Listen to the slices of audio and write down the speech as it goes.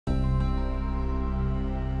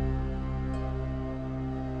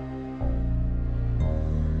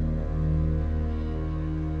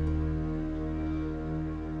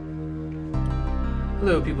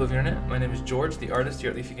Hello, people of the internet. My name is George, the artist here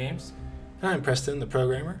at Leafy Games. I'm Preston, the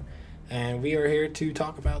programmer, and we are here to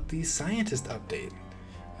talk about the scientist update.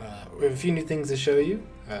 We have a few new things to show you,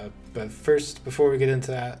 but first, before we get into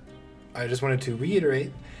that, I just wanted to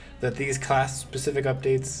reiterate that these class-specific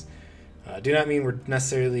updates do not mean we're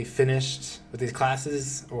necessarily finished with these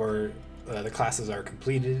classes or the classes are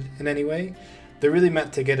completed in any way. They're really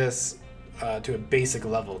meant to get us to a basic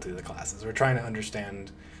level to the classes. We're trying to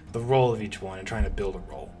understand the role of each one and trying to build a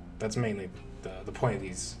role. That's mainly the point of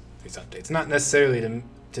these updates. Not necessarily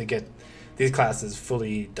to get these classes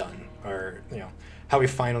fully done or how we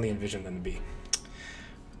finally envision them to be.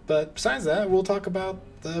 But besides that, we'll talk about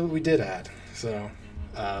what we did add. So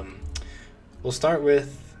we'll start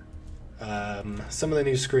with some of the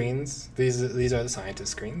new screens. These are the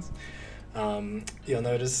scientist screens. You'll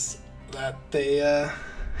notice that they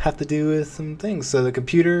have to do with some things. So the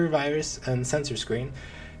computer, virus, and sensor screen.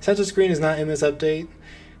 Sensor screen is not in this update.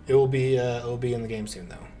 It will be in the game soon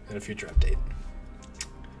though, in a future update.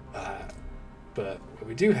 But what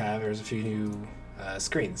we do have is a few new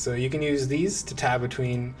screens. So you can use these to tab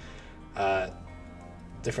between the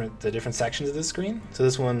different sections of the screen. So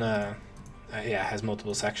this one, has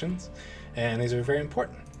multiple sections, and these are very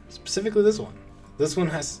important. Specifically this one. This one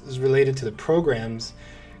is related to the programs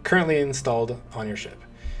currently installed on your ship.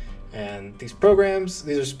 And these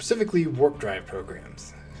are specifically warp drive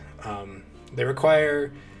programs. They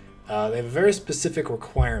have a very specific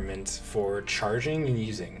requirement for charging and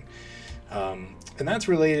using. And that's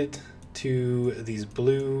related to these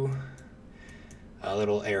blue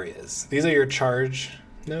little areas. These are your charge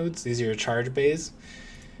nodes. These are your charge bays.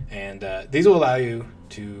 And these will allow you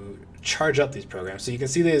to charge up these programs. So you can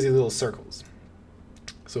see these little circles.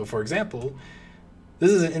 So for example,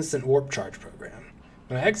 this is an instant warp charge program.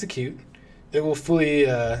 When I execute, it will fully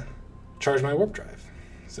charge my warp drive.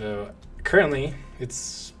 So currently,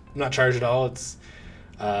 it's not charged at all. It's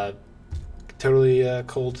totally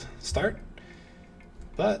cold start.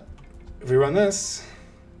 But if we run this,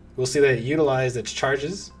 we'll see that it utilized its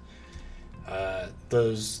charges.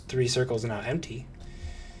 Those three circles are now empty.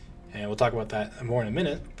 And we'll talk about that more in a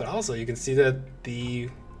minute. But also, you can see that the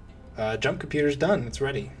jump computer is done. It's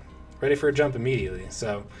ready for a jump immediately.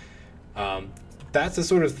 So that's the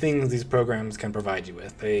sort of things these programs can provide you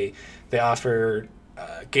with. They offer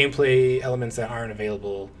gameplay elements that aren't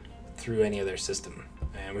available through any other system.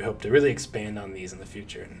 And we hope to really expand on these in the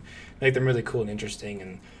future and make them really cool and interesting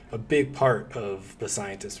and a big part of the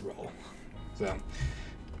scientist role. So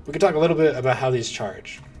we can talk a little bit about how these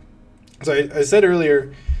charge. So I said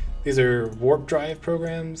earlier, these are warp drive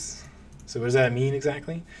programs. So what does that mean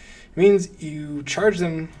exactly? It means you charge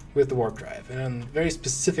them with the warp drive, and in very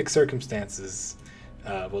specific circumstances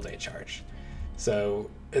will they charge. So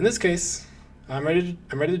in this case, I'm ready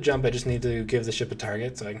to jump. I just need to give the ship a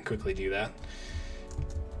target, so I can quickly do that.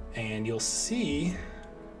 And you'll see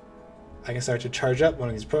I can start to charge up one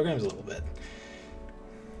of these programs a little bit.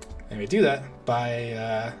 And we do that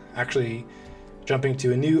by actually jumping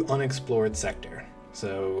to a new unexplored sector.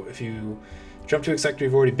 So if you jump to a sector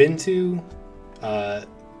you've already been to,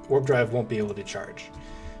 warp drive won't be able to charge.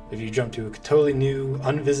 If you jump to a totally new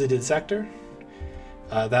unvisited sector,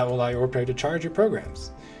 that will allow your warp drive to charge your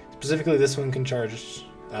programs. Specifically, this one can charge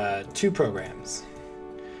 2 programs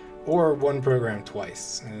or 1 program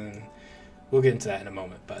twice, and we'll get into that in a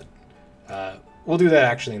moment, but we'll do that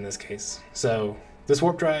actually in this case. So this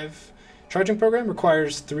warp drive charging program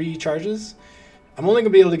requires 3 charges. I'm only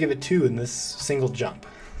going to be able to give it 2 in this single jump.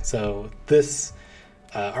 So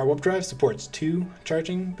our warp drive supports 2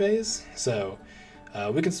 charging bays, so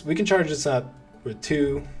we can charge this up with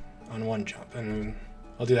 2 on 1 jump, and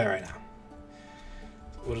I'll do that right now.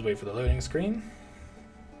 We'll just wait for the loading screen.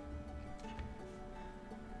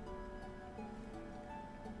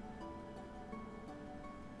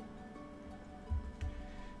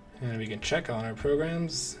 And we can check on our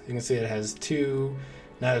programs. You can see it has 2.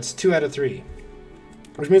 Now it's 2 out of 3,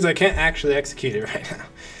 which means I can't actually execute it right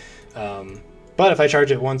now. But if I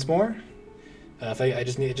charge it once more, it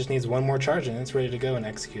just needs 1 more charge and it's ready to go and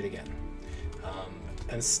execute again.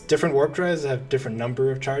 And different warp drives have different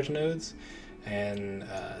number of charge nodes, and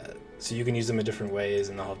so you can use them in different ways,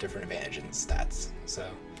 and they'll have different advantages and stats. So,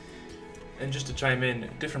 And just to chime in,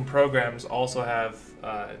 different programs also have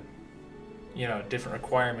different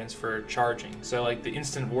requirements for charging. So like the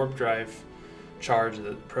instant warp drive charge,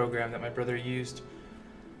 the program that my brother used,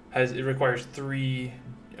 it requires 3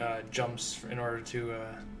 jumps in order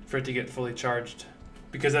for it to get fully charged,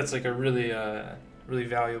 because that's like a really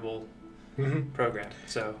valuable program.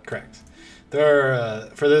 So correct. There are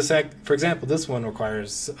for example, this one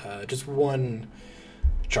requires just 1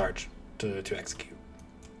 charge to execute.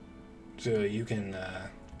 So you can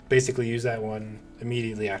basically use that one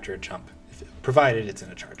immediately after a jump, provided it's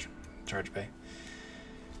in a charge bay.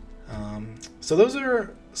 So those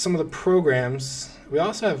are some of the programs. We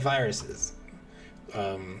also have viruses.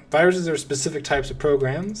 Viruses are specific types of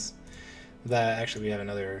programs that actually we have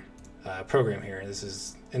another program here. This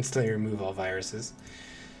is instantly remove all viruses.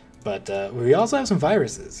 But we also have some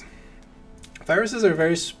viruses. Viruses are a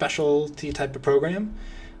very specialty type of program.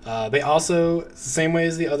 They also, the same way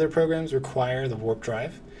as the other programs, require the warp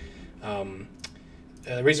drive.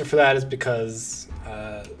 The reason for that is because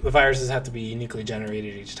the viruses have to be uniquely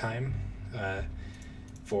generated each time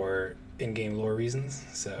for in-game lore reasons.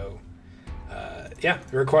 So yeah,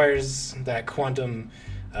 it requires that quantum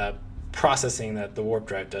processing that the warp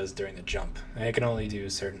drive does during the jump. And it can only do a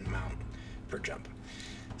certain amount per jump.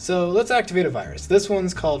 So let's activate a virus. This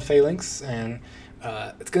one's called Phalanx, and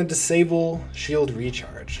it's going to disable shield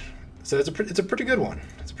recharge. So it's a pretty good one.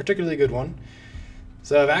 It's a particularly good one.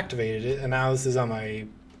 So I've activated it, and now this is on my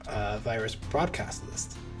virus broadcast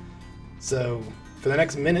list. So for the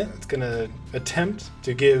next minute, it's going to attempt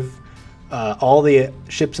to give all the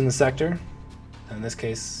ships in the sector, in this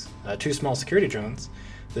case 2 small security drones,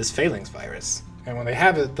 this Phalanx virus. And when they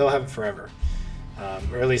have it, they'll have it forever,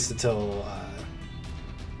 or at least until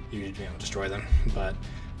you destroy them. But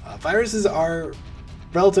viruses are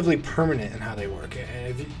relatively permanent in how they work, and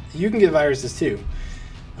if you can get viruses too.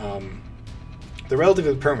 They're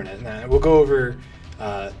relatively permanent, and we'll go over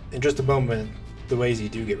in just a moment the ways you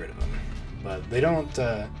do get rid of them. But they don't,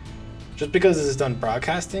 just because this is done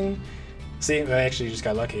broadcasting, see, I actually just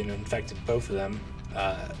got lucky and infected both of them.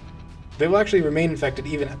 They will actually remain infected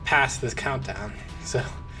even past this countdown. So,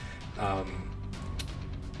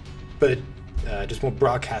 but just won't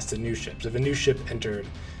broadcast to new ships. If a new ship entered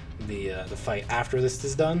the fight after this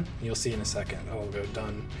is done, you'll see in a second. Oh, we'll go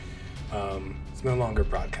done. It's no longer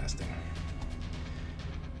broadcasting.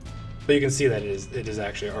 But you can see that it is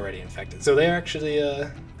actually already infected. So they actually,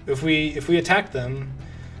 if we attack them,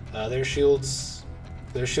 their shields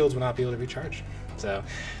will not be able to recharge. So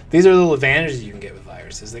these are little advantages you can get with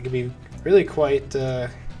viruses. They can be really quite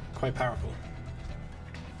powerful.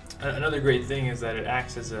 Another great thing is that it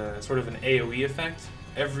acts as a sort of an AoE effect.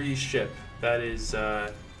 Every ship that is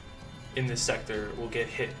in this sector will get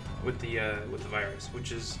hit with the virus,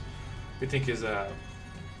 which is, we think, is a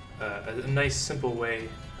nice, simple way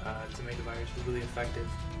to make the virus really effective.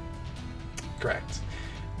 Correct.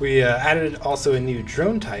 We added also a new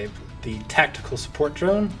drone type, the tactical support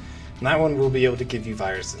drone, and that one will be able to give you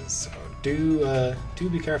viruses. So do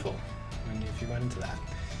be careful if you run into that.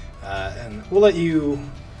 And we'll let you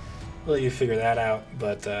figure that out.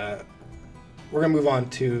 But we're gonna move on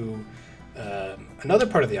to another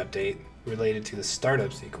part of the update related to the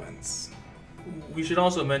startup sequence. We should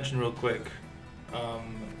also mention real quick,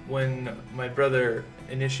 when my brother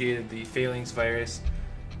initiated the Phalanx virus,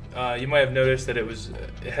 you might have noticed that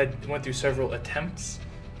it went through several attempts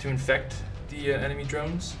to infect the enemy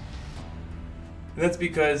drones. And that's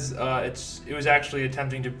because it was actually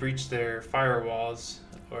attempting to breach their firewalls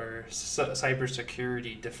or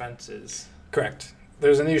cybersecurity defenses. Correct.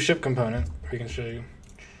 There's a new ship component we can show you.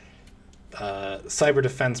 Cyber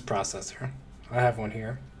defense processor. I have one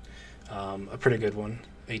here, a pretty good one,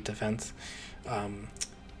 8 defense,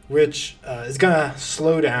 which is gonna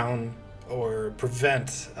slow down or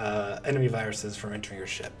prevent enemy viruses from entering your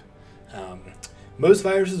ship. Most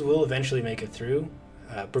viruses will eventually make it through,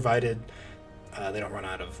 provided they don't run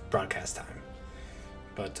out of broadcast time.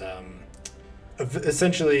 But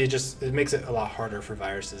essentially, it makes it a lot harder for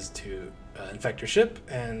viruses to infect your ship,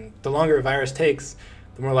 and the longer a virus takes,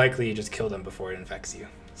 the more likely you just kill them before it infects you.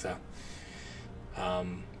 So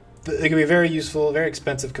they can be very useful, very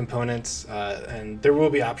expensive components, and there will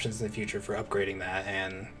be options in the future for upgrading that,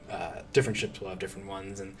 and different ships will have different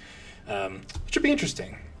ones, and it should be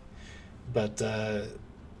interesting. But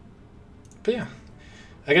yeah,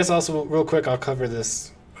 I guess also real quick I'll cover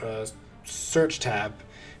this search tab,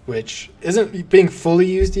 which isn't being fully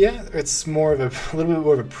used yet. It's more of a little bit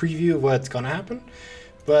more of a preview of what's going to happen,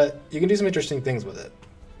 but you can do some interesting things with it.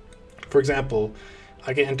 For example,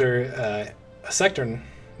 I can enter a sector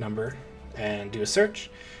number and do a search,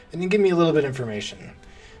 and you give me a little bit of information.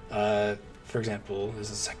 For example, this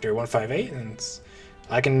is sector 158, and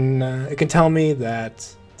it can tell me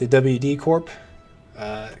that the WD Corp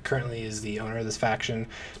currently is the owner of this faction,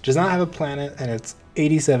 does not have a planet, and it's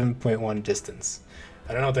 87.1 distance.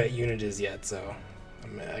 I don't know what that unit is yet, so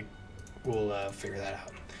we'll figure that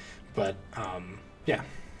out. But yeah,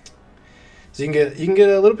 so you can get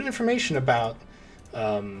a little bit of information about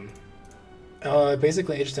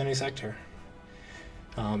basically each enemy sector.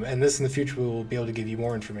 And this in the future will be able to give you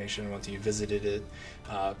more information once you visited it,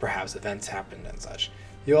 perhaps events happened and such.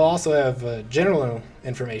 You'll also have general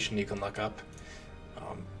information you can look up.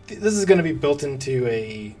 This is going to be built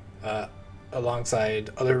into alongside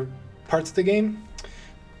other parts of the game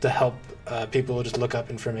to help people just look up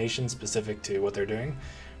information specific to what they're doing.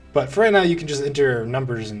 But for right now, you can just enter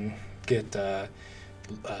numbers and get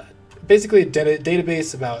basically a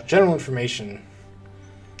database about general information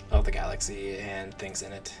of the galaxy and things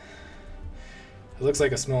in it. It looks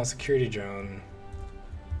like a small security drone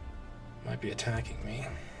might be attacking me.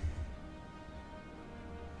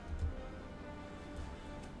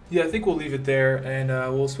 Yeah, I think we'll leave it there, and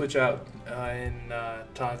we'll switch out and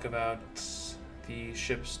talk about the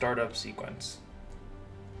ship startup sequence.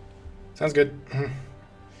 Sounds good.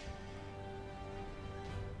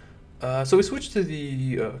 So we switched to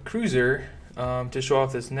the cruiser to show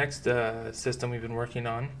off this next system we've been working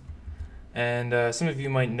on. And some of you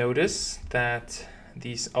might notice that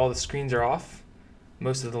all the screens are off.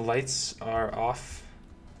 Most of the lights are off.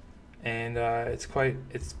 And it's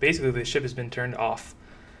basically the ship has been turned off.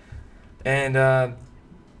 And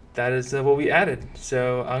that is what we added.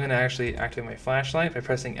 So I'm going to actually activate my flashlight by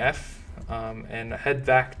pressing F and head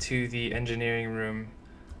back to the engineering room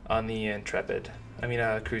on the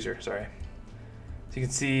cruiser, sorry. So you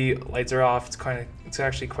can see lights are off. It's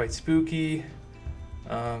actually quite spooky.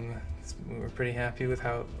 We're pretty happy with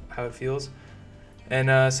how it feels.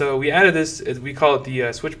 And so we added this, we call it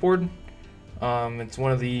the switchboard. It's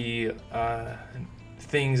one of the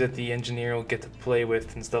things that the engineer will get to play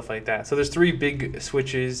with and stuff like that. So there's 3 big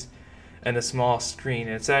switches and a small screen,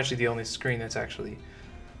 and it's actually the only screen that's actually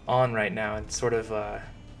on right now. It's sort of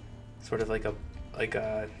like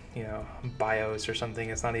a BIOS or something.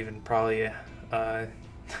 It's not even probably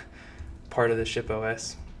part of the ship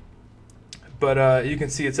OS. But you can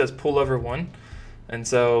see it says pull lever 1, and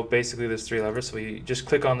so basically there's 3 levers. So we just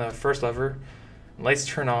click on the first lever, lights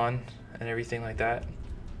turn on, and everything like that.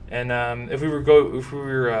 And if we were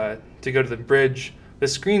to go to the bridge, the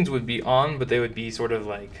screens would be on, but they would be sort of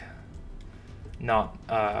like not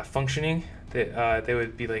functioning. They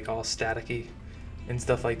would be like all staticky and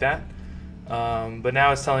stuff like that. But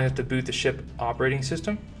now it's telling us to boot the ship operating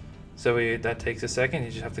system. So that takes a second.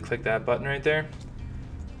 You just have to click that button right there.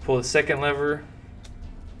 Pull the second lever,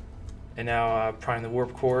 and now prime the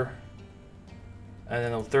warp core, and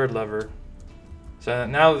then the third lever. So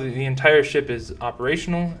now the entire ship is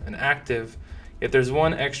operational and active, yet there's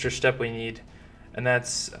one extra step we need, and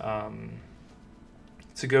that's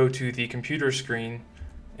to go to the computer screen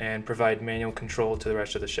and provide manual control to the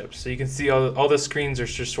rest of the ship. So you can see all the screens are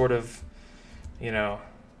just sort of, they're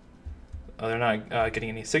not getting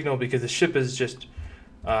any signal because the ship is just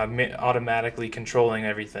automatically controlling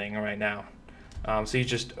everything right now. So you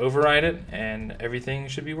just override it and everything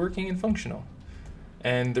should be working and functional.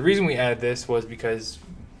 And the reason we added this was because,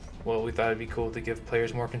 well, we thought it'd be cool to give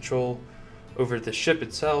players more control over the ship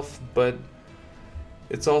itself, but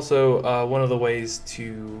it's also one of the ways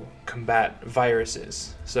to combat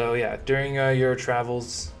viruses. So yeah, during your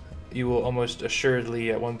travels, you will almost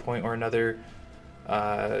assuredly at one point or another,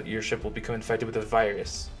 your ship will become infected with a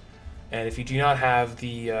virus. And if you do not have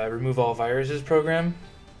the Remove All Viruses program,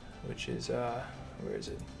 which is, where is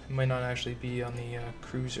it? It might not actually be on the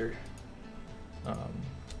cruiser.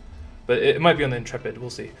 But it might be on the Intrepid, we'll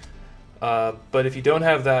see. But if you don't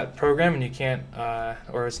have that program and you can't,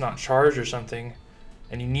 or it's not charged or something,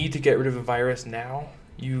 and you need to get rid of a virus now,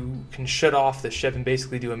 you can shut off the ship and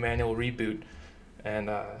basically do a manual reboot. And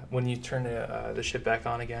when you turn the ship back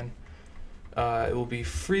on again, it will be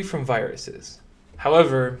free from viruses.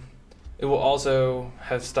 However, it will also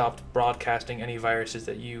have stopped broadcasting any viruses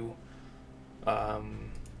that you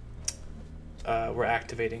were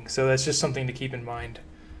activating. So that's just something to keep in mind.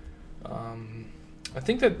 I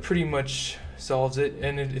think that pretty much solves it.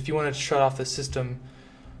 And if you want to shut off the system,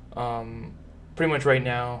 pretty much right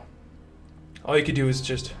now, all you could do is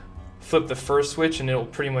just flip the first switch and it'll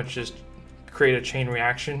pretty much just create a chain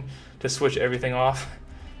reaction to switch everything off.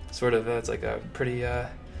 Sort of, that's like a pretty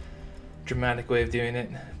dramatic way of doing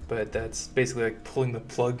it, but that's basically like pulling the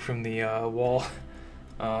plug from the wall.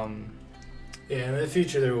 Yeah, in the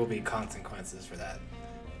future there will be consequences for that,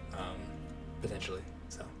 potentially,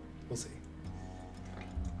 so we'll see.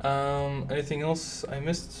 Anything else I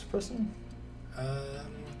missed, Preston?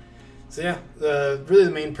 So yeah, really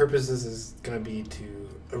the main purpose is going to be to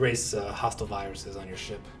erase hostile viruses on your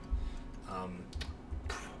ship.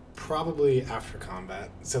 Probably after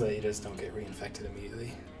combat, so that you just don't get reinfected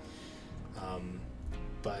immediately.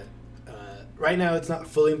 But right now it's not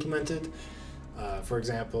fully implemented. For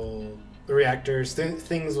example, the reactors,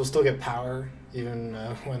 things will still get power even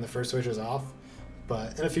when the first switch is off,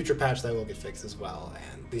 but in a future patch that will get fixed as well,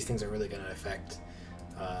 and these things are really going to affect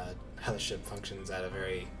how the ship functions at a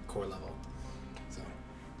very core level. So.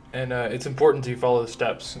 And it's important to follow the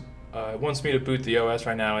steps. It wants me to boot the OS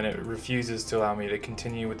right now, and it refuses to allow me to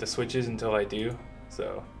continue with the switches until I do.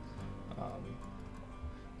 So,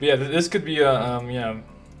 but yeah, this could be an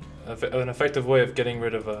effective way of getting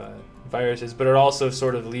rid of viruses, but it also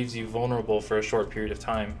sort of leaves you vulnerable for a short period of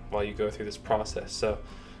time while you go through this process. So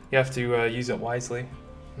you have to use it wisely.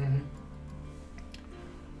 Mm-hmm.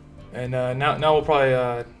 And now we'll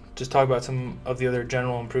probably just talk about some of the other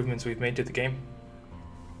general improvements we've made to the game.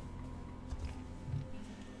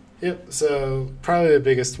 Yep, so probably the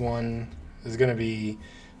biggest one is going to be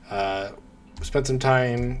spent some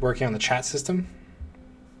time working on the chat system.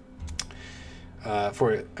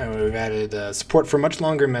 For it, and we've added support for much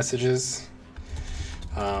longer messages.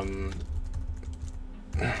 And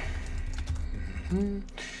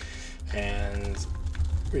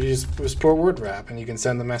we support word wrap, and you can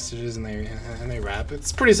send the messages and they wrap.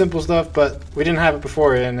 It's pretty simple stuff, but we didn't have it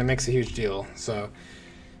before, and it makes a huge deal. So,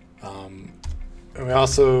 and we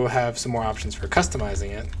also have some more options for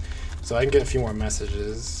customizing it. So I can get a few more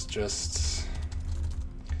messages. Just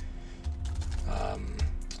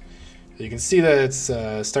you can see that it's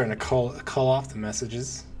starting to call off the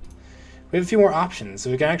messages. We have a few more options,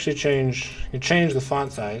 so we can actually change the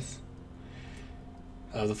font size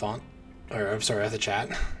of the font, or I'm sorry, of the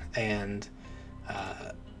chat, and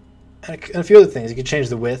a few other things. You can change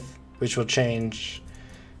the width, which will change.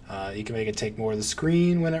 You can make it take more of the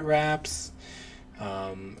screen when it wraps,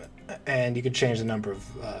 and you can change the number of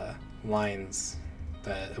lines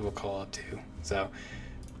that it will call up to. So,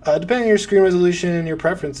 depending on your screen resolution and your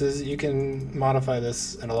preferences, you can modify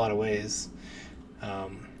this in a lot of ways.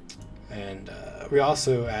 And we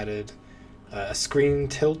also added a screen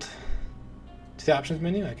tilt to the options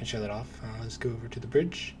menu. I can show that off. Let's go over to the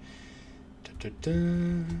bridge.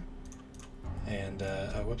 And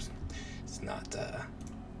oh, whoops, it's not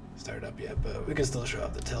started up yet, but we can still show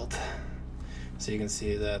off the tilt. So you can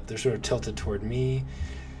see that they're sort of tilted toward me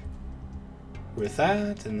with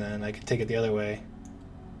that, and then I can take it the other way,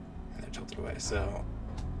 and they're tilted away. So,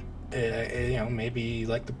 you know, maybe you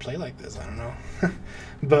like to play like this. I don't know,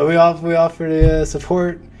 but we offer the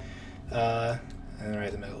support, and right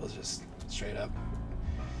in the middle is just straight up.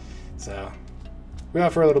 So we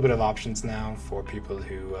offer a little bit of options now for people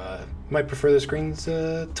who might prefer their screens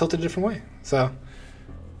tilted a different way. So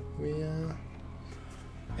we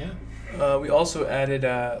we also added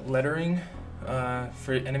lettering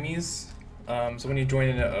for enemies. So when you join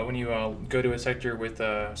in, when you go to a sector with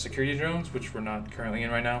security drones, which we're not currently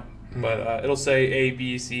in right now, but it'll say A,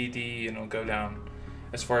 B, C, D, and it'll go down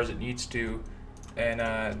as far as it needs to, and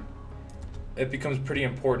it becomes pretty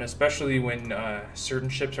important, especially when certain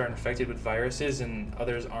ships are infected with viruses and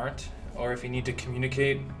others aren't, or if you need to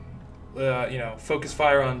communicate, you know, focus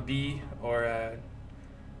fire on B, or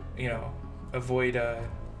you know, avoid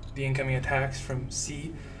the incoming attacks from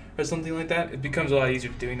C or something like that. It becomes a lot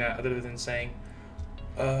easier doing that other than saying,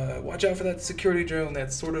 watch out for that security drone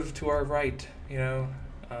that's sort of to our right, you know.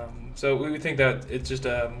 So we think that it's just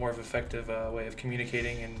a more of an effective way of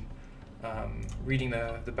communicating and reading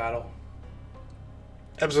the battle.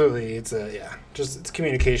 Absolutely, it's it's a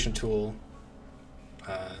communication tool.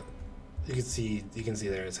 You can see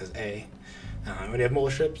there it says A. When you have multiple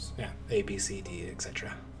ships, A, B, C, D,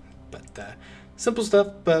 etc. But simple stuff,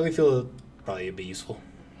 but we feel it'll probably be useful.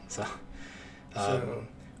 So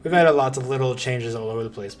we've added lots of little changes all over the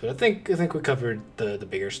place, but I think we covered the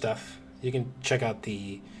bigger stuff. You can check out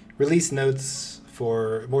the release notes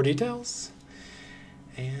for more details.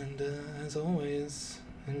 And as always,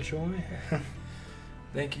 enjoy.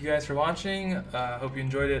 Thank you guys for watching. Hope you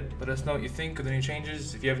enjoyed it. Let us know what you think of any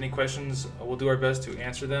changes. If you have any questions, we'll do our best to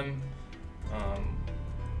answer them.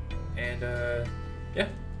 Yeah,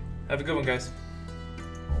 have a good one, guys.